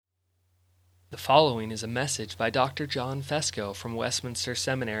The following is a message by Dr. John Fesco from Westminster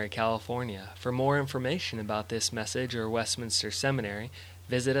Seminary, California. For more information about this message or Westminster Seminary,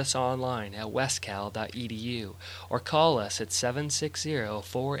 visit us online at westcal.edu or call us at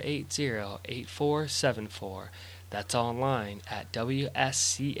 760-480-8474. That's online at wscal.edu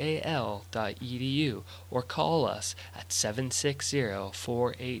or call us at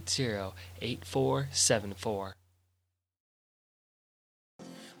 760-480-8474.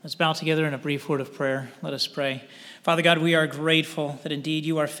 Let's bow together in a brief word of prayer. Let us pray. Father God, we are grateful that indeed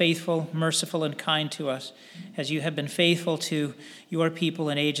you are faithful, merciful, and kind to us, as you have been faithful to your people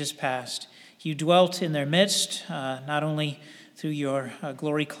in ages past. You dwelt in their midst, not only through your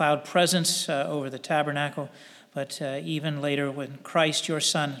glory cloud presence over the tabernacle, but even later when Christ, your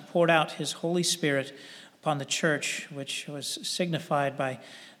Son, poured out his Holy Spirit upon the church, which was signified by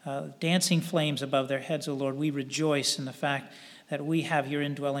dancing flames above their heads, O Lord. We rejoice in the fact that we have your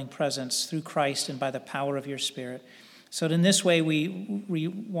indwelling presence through Christ and by the power of your Spirit. So in this way, we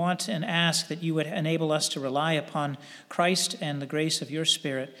want and ask that you would enable us to rely upon Christ and the grace of your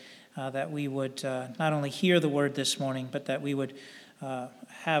Spirit, that we would not only hear the word this morning, but that we would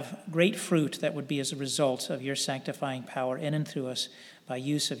have great fruit that would be as a result of your sanctifying power in and through us by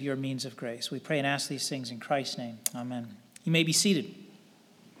use of your means of grace. We pray and ask these things in Christ's name. Amen. You may be seated.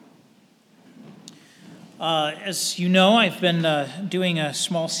 As you know, I've been doing a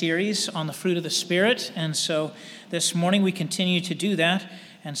small series on the fruit of the Spirit, and so this morning we continue to do that.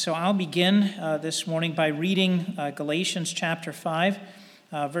 And so I'll begin this morning by reading Galatians chapter 5,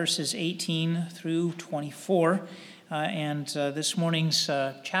 verses 18 through 24. And this morning's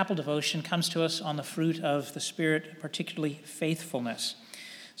chapel devotion comes to us on the fruit of the Spirit, particularly faithfulness.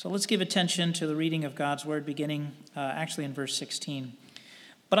 So let's give attention to the reading of God's Word, beginning actually in verse 16.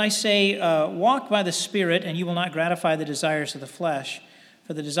 But I say, walk by the Spirit, and you will not gratify the desires of the flesh.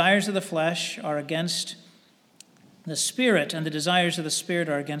 For the desires of the flesh are against the Spirit, and the desires of the Spirit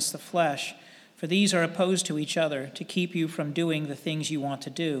are against the flesh. For these are opposed to each other, to keep you from doing the things you want to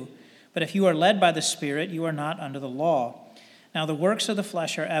do. But if you are led by the Spirit, you are not under the law. Now the works of the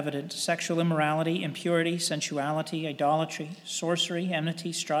flesh are evident: sexual immorality, impurity, sensuality, idolatry, sorcery,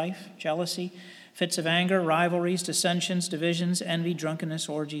 enmity, strife, jealousy, fits of anger, rivalries, dissensions, divisions, envy, drunkenness,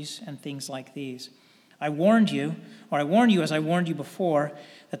 orgies, and things like these. I warn you as I warned you before,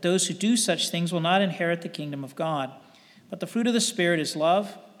 that those who do such things will not inherit the kingdom of God. But the fruit of the Spirit is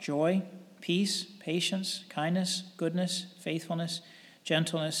love, joy, peace, patience, kindness, goodness, faithfulness,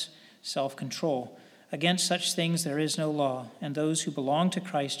 gentleness, self-control. Against such things there is no law, and those who belong to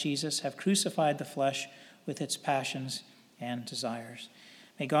Christ Jesus have crucified the flesh with its passions and desires.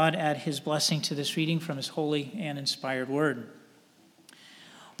 May God add his blessing to this reading from his holy and inspired word.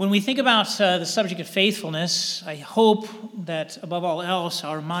 When we think about the subject of faithfulness, I hope that above all else,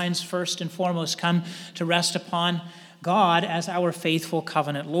 our minds first and foremost come to rest upon God as our faithful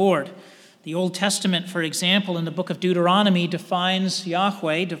covenant Lord. The Old Testament, for example, in the book of Deuteronomy, defines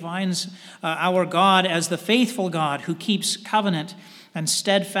our God as the faithful God who keeps covenant and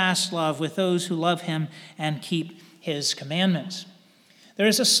steadfast love with those who love him and keep his commandments. There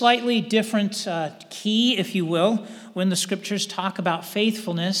is a slightly different key, if you will, when the scriptures talk about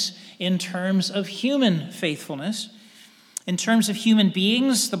faithfulness in terms of human faithfulness. In terms of human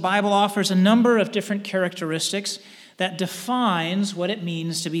beings, the Bible offers a number of different characteristics that defines what it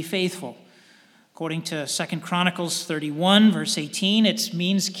means to be faithful. According to 2 Chronicles 31, verse 18, it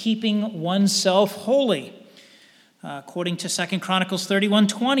means keeping oneself holy. According to 2 Chronicles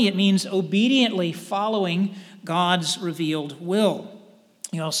 31:20, it means obediently following God's revealed will.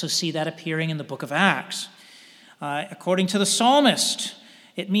 You also see that appearing in the book of Acts. According to the psalmist,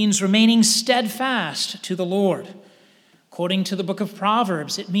 it means remaining steadfast to the Lord. According to the book of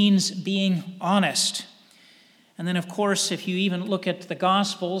Proverbs, it means being honest. And then, of course, if you even look at the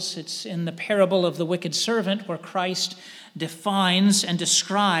Gospels, it's in the parable of the wicked servant where Christ defines and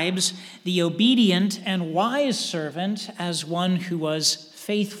describes the obedient and wise servant as one who was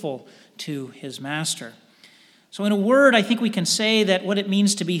faithful to his master. So in a word, I think we can say that what it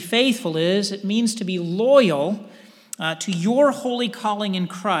means to be faithful is, it means to be loyal to your holy calling in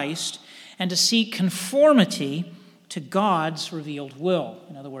Christ and to seek conformity to God's revealed will.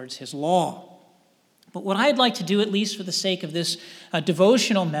 In other words, his law. But what I'd like to do, at least for the sake of this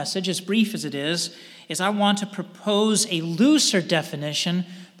devotional message, as brief as it is I want to propose a looser definition,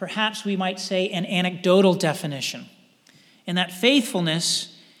 perhaps we might say an anecdotal definition. And that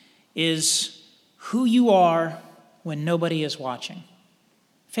faithfulness is who you are when nobody is watching.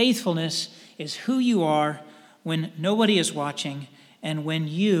 Faithfulness is who you are when nobody is watching and when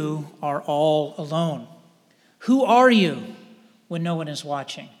you are all alone. Who are you when no one is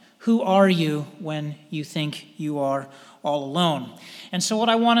watching? Who are you when you think you are all alone? And so what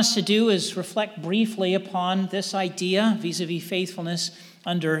I want us to do is reflect briefly upon this idea vis-a-vis faithfulness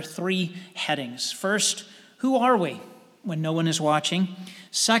under three headings. First, who are we when no one is watching?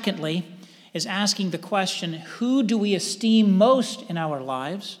 Secondly, is asking the question, who do we esteem most in our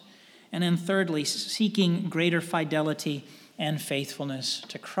lives? And then thirdly, seeking greater fidelity and faithfulness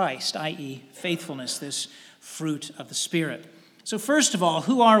to Christ, i.e., faithfulness, this fruit of the Spirit. So first of all,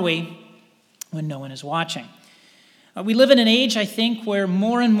 who are we when no one is watching? We live in an age, I think, where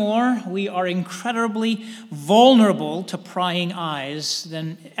more and more we are incredibly vulnerable to prying eyes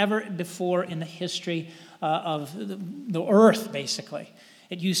than ever before in the history of the earth, basically.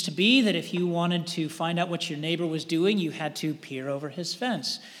 It used to be that if you wanted to find out what your neighbor was doing, you had to peer over his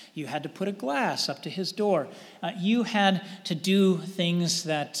fence. You had to put a glass up to his door. You had to do things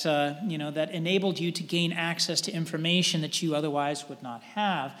that that enabled you to gain access to information that you otherwise would not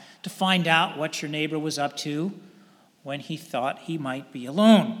have, to find out what your neighbor was up to when he thought he might be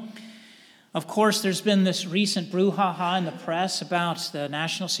alone. Of course, there's been this recent brouhaha in the press about the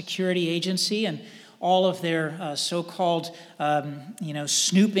National Security Agency and all of their so-called,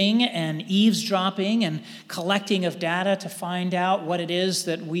 snooping and eavesdropping and collecting of data to find out what it is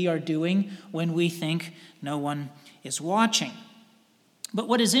that we are doing when we think no one is watching. But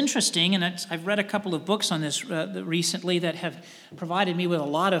what is interesting, and I've read a couple of books on this recently that have provided me with a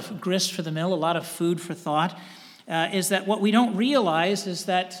lot of grist for the mill, a lot of food for thought, is that what we don't realize is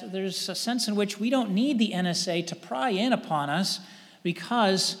that there's a sense in which we don't need the NSA to pry in upon us,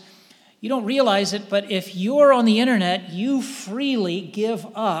 because you don't realize it, but if you're on the internet, you freely give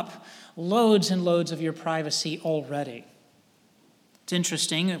up loads and loads of your privacy already. It's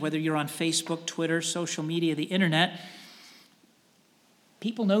interesting, whether you're on Facebook, Twitter, social media, the internet,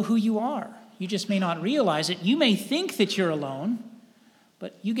 people know who you are. You just may not realize it. You may think that you're alone,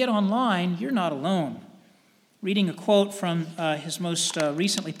 but you get online, you're not alone. Reading a quote from his most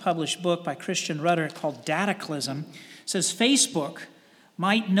recently published book by Christian Rudder called Dataclysm, says, Facebook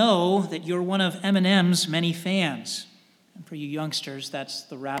might know that you're one of Eminem's many fans. And for you youngsters, that's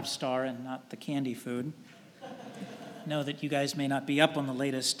the rap star and not the candy food. Know that you guys may not be up on the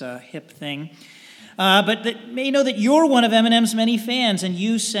latest hip thing. But that may know that you're one of Eminem's many fans, and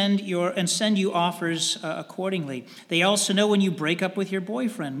send you offers accordingly. They also know when you break up with your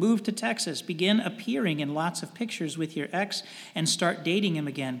boyfriend, move to Texas, begin appearing in lots of pictures with your ex, and start dating him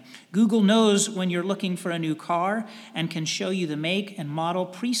again. Google knows when you're looking for a new car and can show you the make and model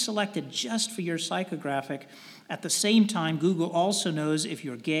pre-selected just for your psychographic. At the same time, Google also knows if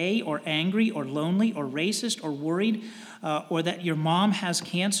you're gay or angry or lonely or racist or worried or that your mom has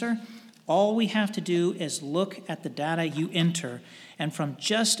cancer. All we have to do is look at the data you enter, and from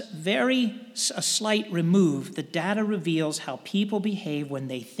just a slight remove, the data reveals how people behave when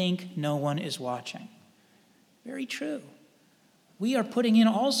they think no one is watching. Very true. We are putting in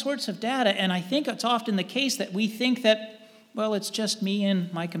all sorts of data, and I think it's often the case that we think that, well, it's just me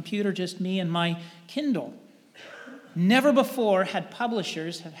and my computer, just me and my Kindle. Never before had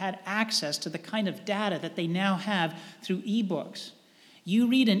publishers have had access to the kind of data that they now have through ebooks. You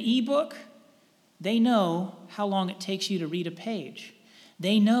read an ebook, they know how long it takes you to read a page.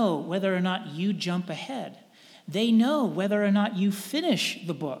 They know whether or not you jump ahead. They know whether or not you finish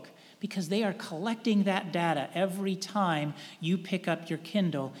the book, because they are collecting that data every time you pick up your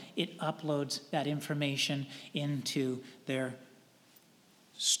Kindle. It uploads that information into their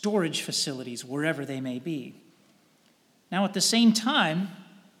storage facilities, wherever they may be. Now, at the same time,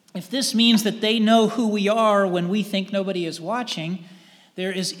 if this means that they know who we are when we think nobody is watching,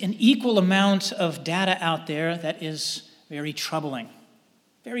 there is an equal amount of data out there that is very troubling.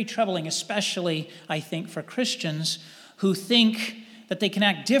 Very troubling, especially, I think, for Christians who think that they can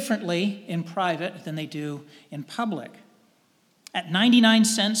act differently in private than they do in public. At 99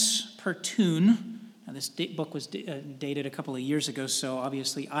 cents per tune, now this book was dated a couple of years ago, so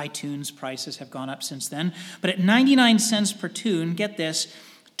obviously iTunes prices have gone up since then. But at 99 cents per tune, get this,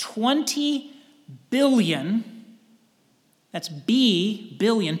 20 billion, that's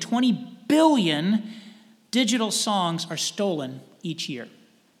billion, 20 billion digital songs are stolen each year.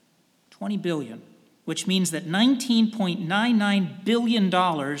 20 billion, which means that $19.99 billion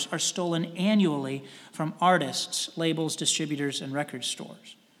are stolen annually from artists, labels, distributors, and record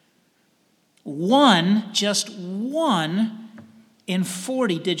stores. Just one in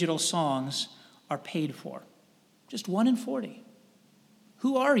 40 digital songs are paid for. Just 1 in 40.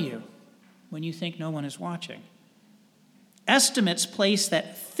 Who are you when you think no one is watching? estimates place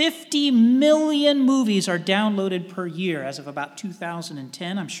that 50 million movies are downloaded per year as of about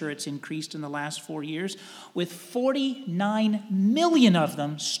 2010. I'm sure it's increased in the last 4 years, with 49 million of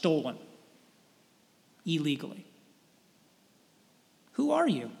them stolen illegally. Who are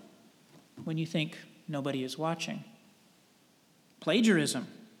you when you think nobody is watching? Plagiarism.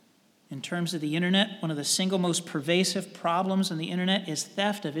 In terms of the internet, one of the single most pervasive problems on the internet is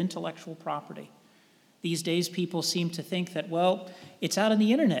theft of intellectual property. These days, people seem to think that, well, it's out on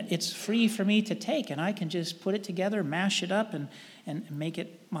the internet. It's free for me to take, and I can just put it together, mash it up, and make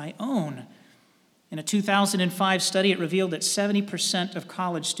it my own. In a 2005 study, it revealed that 70% of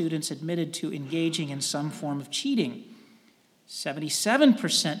college students admitted to engaging in some form of cheating.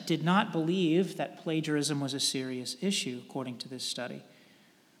 77% did not believe that plagiarism was a serious issue, according to this study.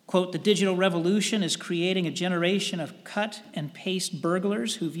 Quote, the digital revolution is creating a generation of cut and paste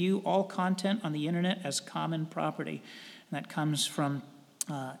burglars who view all content on the internet as common property. And that comes from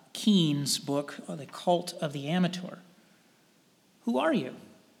Keene's book, The Cult of the Amateur. Who are you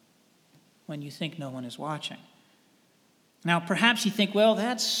when you think no one is watching? Now, perhaps you think, well,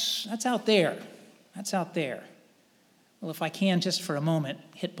 that's out there. That's out there. Well, if I can just for a moment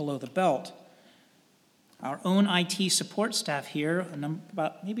hit below the belt. Our own IT support staff here,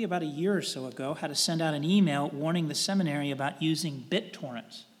 maybe about a year or so ago, had to send out an email warning the seminary about using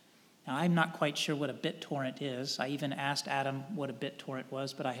BitTorrents. Now, I'm not quite sure what a BitTorrent is. I even asked Adam what a BitTorrent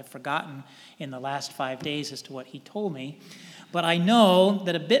was, but I have forgotten in the last 5 days as to what he told me. But I know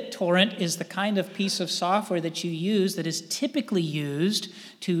that a BitTorrent is the kind of piece of software that you use that is typically used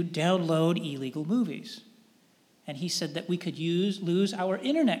to download illegal movies. And he said that we could lose our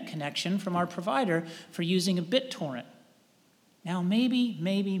internet connection from our provider for using a BitTorrent. Now, maybe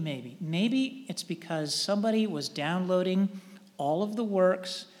it's because somebody was downloading all of the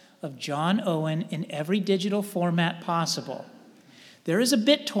works of John Owen in every digital format possible. There is a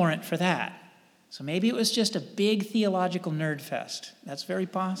BitTorrent for that. So maybe it was just a big theological nerd fest. That's very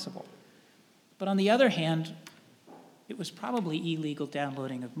possible. But on the other hand, it was probably illegal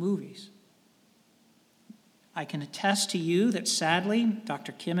downloading of movies. I can attest to you that sadly,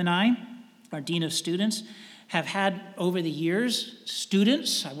 Dr. Kim and I, our Dean of Students, have had over the years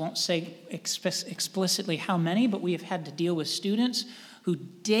students, I won't say explicitly how many, but we have had to deal with students who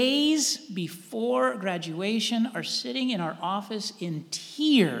days before graduation are sitting in our office in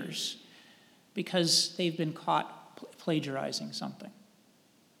tears because they've been caught plagiarizing something.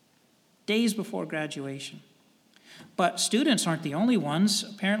 Days before graduation. But students aren't the only ones.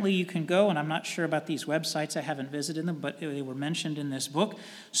 Apparently you can go, and I'm not sure about these websites, I haven't visited them, but they were mentioned in this book,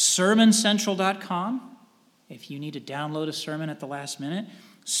 sermoncentral.com, if you need to download a sermon at the last minute,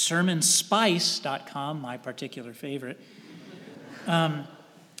 sermonspice.com, my particular favorite,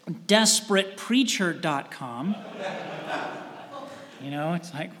 desperatepreacher.com.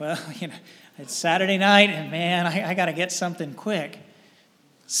 It's like, well, it's Saturday night, and man, I got to get something quick.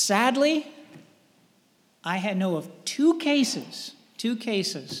 Sadly, I know of two cases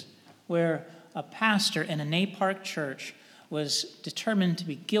where a pastor in a Napark church was determined to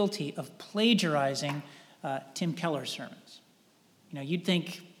be guilty of plagiarizing Tim Keller's sermons. You'd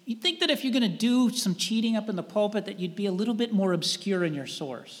think that if you're going to do some cheating up in the pulpit, that you'd be a little bit more obscure in your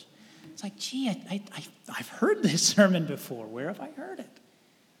source. It's like, gee, I've heard this sermon before. Where have I heard it?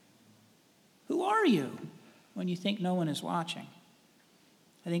 Who are you when you think no one is watching?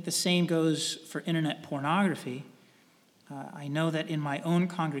 I think the same goes for internet pornography. I know that in my own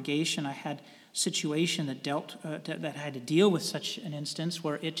congregation, I had a situation that that had to deal with such an instance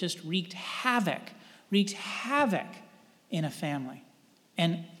where it just wreaked havoc in a family.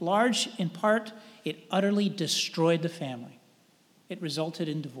 And large in part, it utterly destroyed the family. It resulted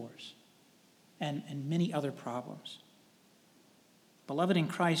in divorce and many other problems. Beloved in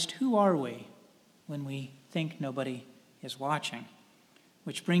Christ, who are we when we think nobody is watching?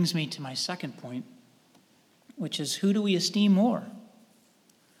 Which brings me to my second point, which is, who do we esteem more?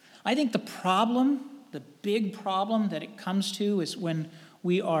 I think the big problem that it comes to is when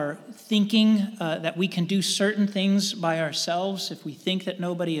we are thinking that we can do certain things by ourselves, if we think that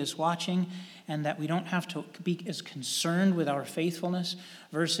nobody is watching and that we don't have to be as concerned with our faithfulness,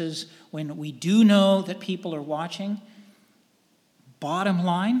 versus when we do know that people are watching. Bottom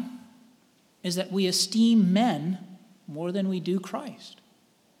line is that we esteem men more than we do Christ.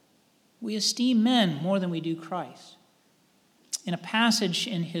 We esteem men more than we do Christ. In a passage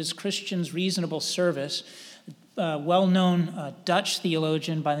in his Christian's Reasonable Service, a well-known Dutch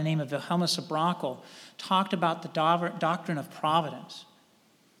theologian by the name of Wilhelmus of Brakel talked about the doctrine of providence.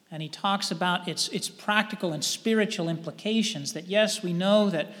 And he talks about its practical and spiritual implications, that yes, we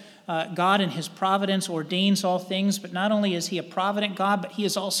know that God in his providence ordains all things, but not only is he a provident God, but he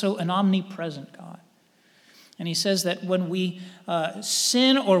is also an omnipresent God. And he says that when we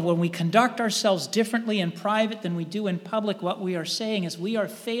sin or when we conduct ourselves differently in private than we do in public, what we are saying is we are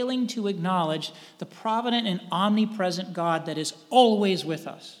failing to acknowledge the provident and omnipresent God that is always with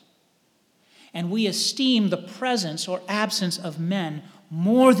us. And we esteem the presence or absence of men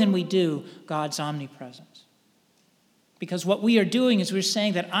more than we do God's omnipresence. Because what we are doing is we're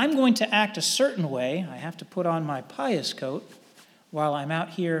saying that I'm going to act a certain way. I have to put on my pious coat while I'm out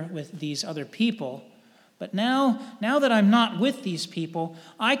here with these other people. But now that I'm not with these people,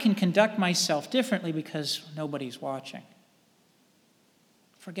 I can conduct myself differently because nobody's watching.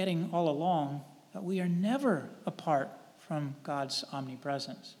 Forgetting all along that we are never apart from God's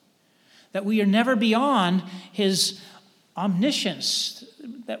omnipresence. That we are never beyond his omniscience,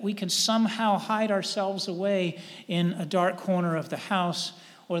 that we can somehow hide ourselves away in a dark corner of the house,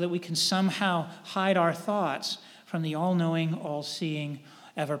 or that we can somehow hide our thoughts from the all-knowing, all-seeing,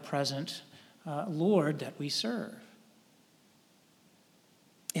 ever-present Lord that we serve.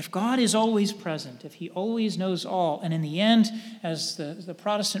 If God is always present, if he always knows all, and in the end, as the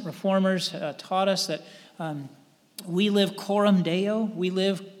Protestant reformers taught us that we live coram Deo, we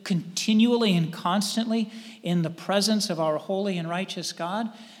live continually and constantly in the presence of our holy and righteous God,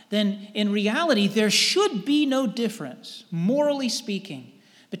 then in reality there should be no difference, morally speaking,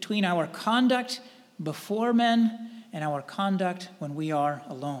 between our conduct before men and our conduct when we are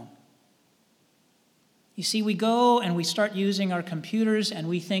alone. You see, we go and we start using our computers and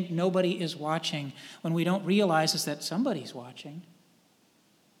we think nobody is watching when we don't realize is that somebody's watching.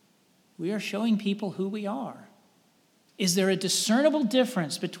 We are showing people who we are. Is there a discernible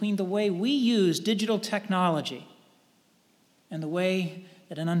difference between the way we use digital technology and the way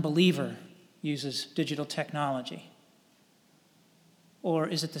that an unbeliever uses digital technology? Or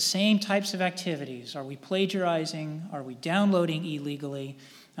is it the same types of activities? Are we plagiarizing? Are we downloading illegally?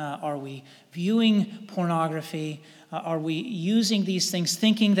 Are we viewing pornography? Are we using these things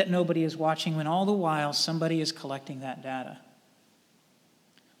thinking that nobody is watching when all the while somebody is collecting that data?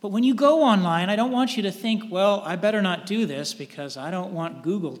 But when you go online, I don't want you to think, well, I better not do this because I don't want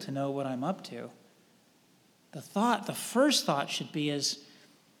Google to know what I'm up to. The first thought should be is,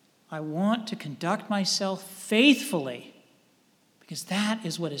 I want to conduct myself faithfully because that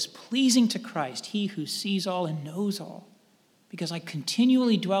is what is pleasing to Christ, he who sees all and knows all. Because I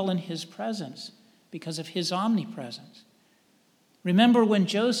continually dwell in his presence because of his omnipresence. Remember when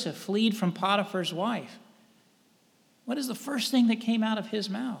Joseph fled from Potiphar's wife? What is the first thing that came out of his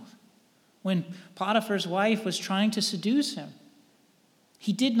mouth? When Potiphar's wife was trying to seduce him,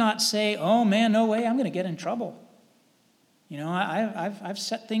 he did not say, oh man, no way, I'm going to get in trouble. You know, I've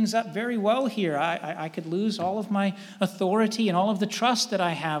set things up very well here. I could lose all of my authority and all of the trust that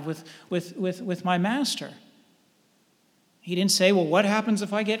I have with my master. He didn't say, well, what happens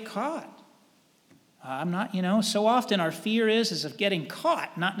if I get caught? I'm not, so often our fear is of getting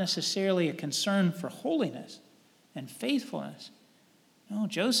caught, not necessarily a concern for holiness and faithfulness. No,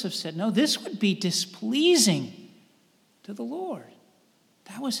 Joseph said, no, this would be displeasing to the Lord.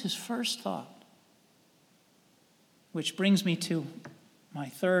 That was his first thought. Which brings me to my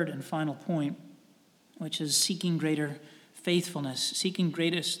third and final point, which is seeking greater faithfulness, seeking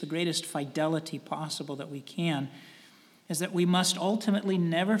the greatest fidelity possible that we can, is that we must ultimately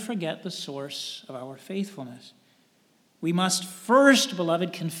never forget the source of our faithfulness. We must first,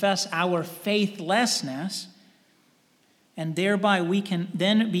 beloved, confess our faithlessness, and thereby we can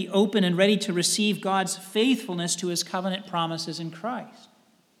then be open and ready to receive God's faithfulness to his covenant promises in Christ.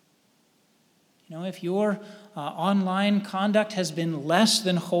 If your online conduct has been less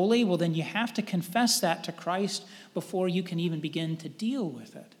than holy, well, then you have to confess that to Christ before you can even begin to deal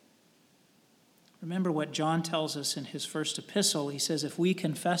with it. Remember what John tells us in his first epistle. He says, if we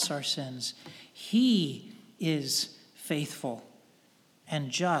confess our sins, he is faithful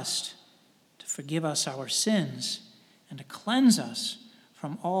and just to forgive us our sins and to cleanse us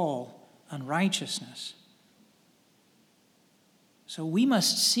from all unrighteousness. So we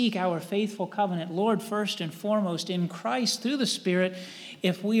must seek our faithful covenant Lord first and foremost in Christ through the Spirit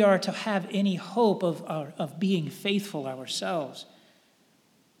if we are to have any hope of being faithful ourselves.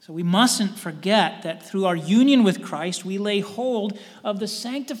 So we mustn't forget that through our union with Christ, we lay hold of the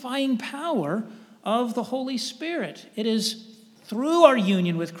sanctifying power of the Holy Spirit. It is through our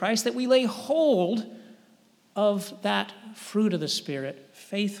union with Christ that we lay hold of that fruit of the Spirit,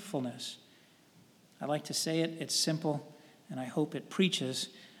 faithfulness. I like to say it, it's simple, and I hope it preaches,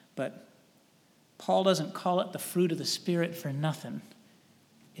 but Paul doesn't call it the fruit of the Spirit for nothing.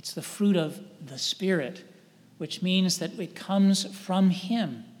 It's the fruit of the Spirit, which means that it comes from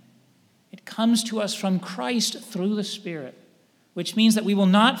him. It comes to us from Christ through the Spirit, which means that we will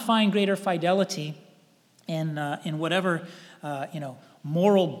not find greater fidelity in whatever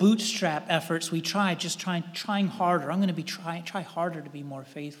moral bootstrap efforts we try, trying harder. I'm going to try harder to be more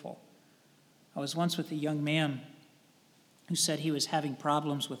faithful. I was once with a young man who said he was having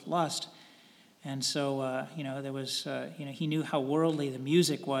problems with lust, and so there was he knew how worldly the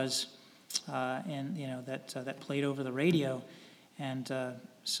music was, that played over the radio, and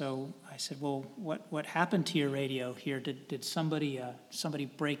so I said, well, what happened to your radio here? Did somebody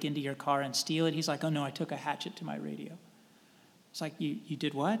break into your car and steal it? He's like, oh no, I took a hatchet to my radio. It's like, you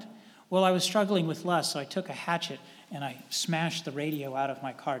did what? Well, I was struggling with lust, so I took a hatchet and I smashed the radio out of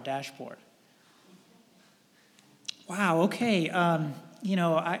my car dashboard. Wow, okay.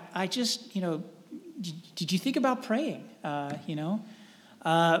 I just, did you think about praying?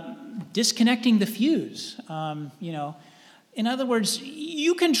 Disconnecting the fuse, In other words,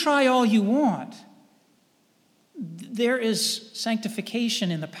 you can try all you want. There is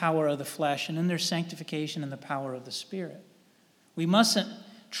sanctification in the power of the flesh, and then there's sanctification in the power of the Spirit. We mustn't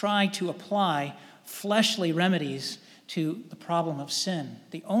try to apply fleshly remedies to the problem of sin.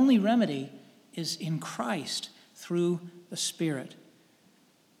 The only remedy is in Christ through the Spirit.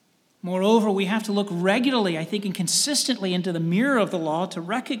 Moreover, we have to look regularly, I think, and consistently into the mirror of the law to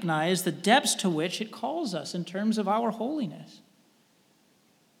recognize the depths to which it calls us in terms of our holiness.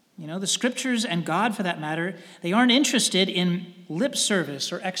 The Scriptures and God, for that matter, they aren't interested in lip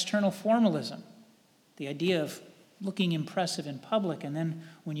service or external formalism. The idea of looking impressive in public, and then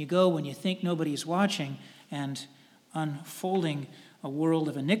when you think nobody's watching, and unfolding a world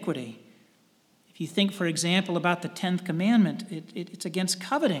of iniquity. If you think, for example, about the 10th commandment, it's against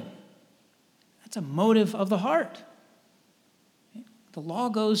coveting. That's a motive of the heart. The law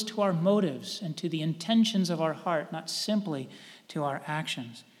goes to our motives and to the intentions of our heart, not simply to our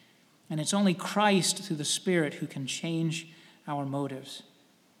actions. And it's only Christ through the Spirit who can change our motives.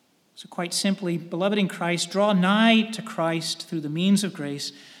 So quite simply, beloved in Christ, draw nigh to Christ through the means of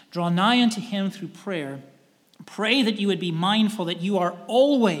grace. Draw nigh unto him through prayer. Pray that you would be mindful that you are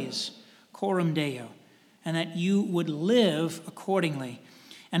always coram Deo, and that you would live accordingly.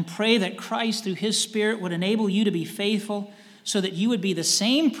 And pray that Christ, through his Spirit, would enable you to be faithful so that you would be the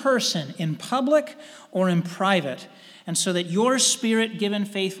same person in public or in private, and so that your Spirit-given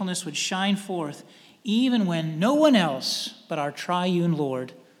faithfulness would shine forth even when no one else but our triune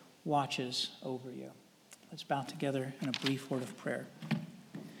Lord watches over you. Let's bow together in a brief word of prayer.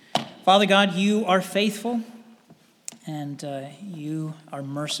 Father God, you are faithful and you are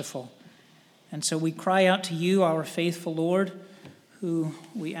merciful. And so we cry out to you, our faithful Lord, who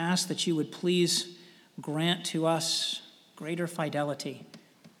we ask that you would please grant to us greater fidelity.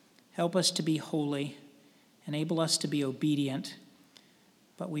 Help us to be holy. Enable us to be obedient.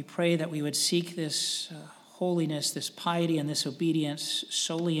 But we pray that we would seek this holiness, this piety, and this obedience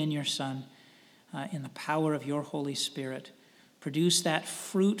solely in your Son, in the power of your Holy Spirit. Produce that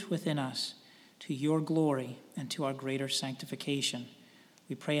fruit within us to your glory and to our greater sanctification.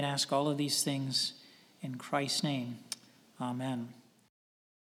 We pray and ask all of these things in Christ's name. Amen.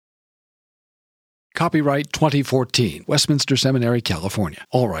 Copyright 2014, Westminster Seminary, California.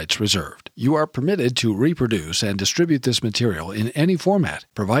 All rights reserved. You are permitted to reproduce and distribute this material in any format,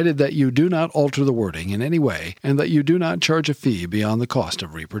 provided that you do not alter the wording in any way and that you do not charge a fee beyond the cost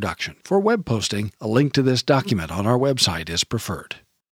of reproduction. For web posting, a link to this document on our website is preferred.